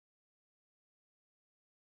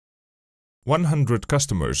100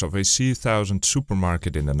 customers of a C1000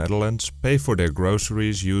 supermarket in the Netherlands pay for their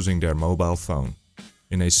groceries using their mobile phone.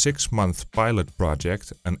 In a 6-month pilot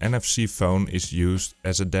project, an NFC phone is used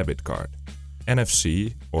as a debit card.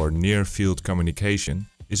 NFC, or Near Field Communication,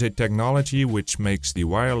 is a technology which makes the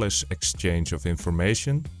wireless exchange of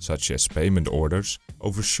information, such as payment orders,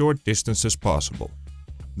 over short distances possible.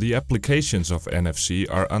 The applications of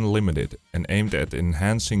NFC are unlimited and aimed at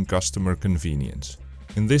enhancing customer convenience.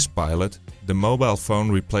 In this pilot, the mobile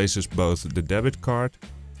phone replaces both the debit card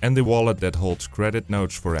and the wallet that holds credit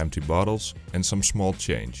notes for empty bottles and some small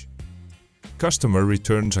change. The customer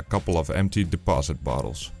returns a couple of empty deposit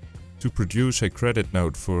bottles. To produce a credit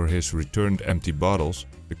note for his returned empty bottles,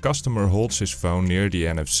 the customer holds his phone near the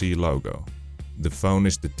NFC logo. The phone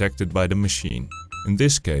is detected by the machine. In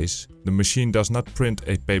this case, the machine does not print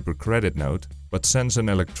a paper credit note, but sends an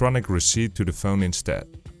electronic receipt to the phone instead.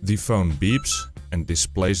 The phone beeps and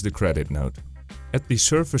displays the credit note. At the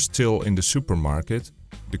service till in the supermarket,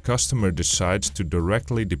 the customer decides to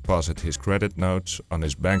directly deposit his credit notes on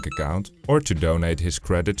his bank account or to donate his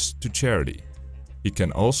credits to charity. He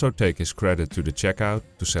can also take his credit to the checkout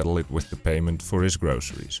to settle it with the payment for his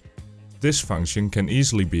groceries. This function can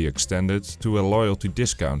easily be extended to a loyalty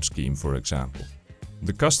discount scheme, for example.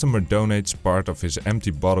 The customer donates part of his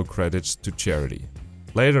empty bottle credits to charity.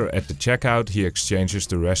 Later at the checkout, he exchanges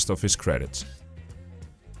the rest of his credits.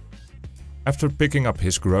 After picking up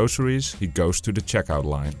his groceries, he goes to the checkout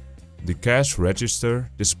line. The cash register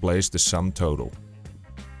displays the sum total.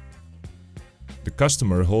 The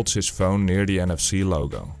customer holds his phone near the NFC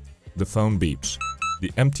logo. The phone beeps.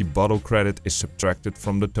 The empty bottle credit is subtracted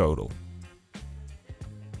from the total.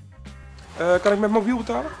 Kan ik met mobiel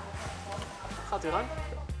betalen? Gaat u lang?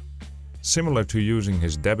 Similar to using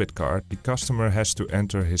his debit card, the customer has to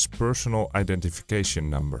enter his personal identification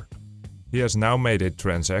number. He has now made a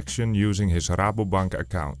transaction using his Rabobank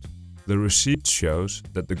account. The receipt shows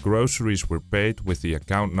that the groceries were paid with the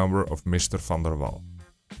account number of Mr. van der Wal.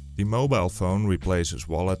 The mobile phone replaces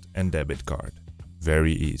wallet and debit card.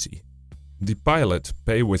 Very easy. The pilot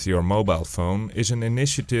Pay with your mobile phone is an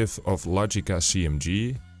initiative of Logicas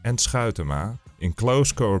CMG and Schuitema in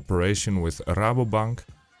close cooperation with Rabobank,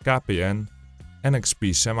 KPN,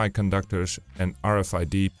 NFC Semiconductors and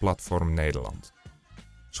RFID Platform Nederland.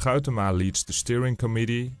 Schuitema leads the steering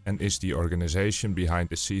committee and is the organization behind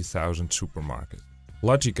the C1000 supermarket.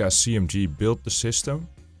 Logicas CMG built the system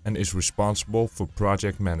and is responsible for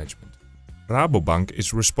project management. Rabobank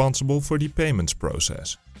is responsible for the payments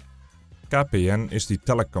process. KPN is the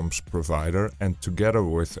telecoms provider and together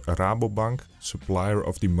with Rabobank, supplier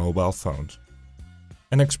of the mobile phones.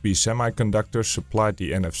 NFC Semiconductors supplied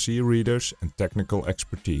the NFC readers and technical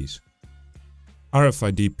expertise.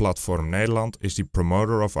 RFID Platform Nederland is the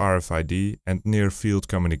promoter of RFID and near-field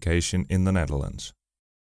communication in the Netherlands.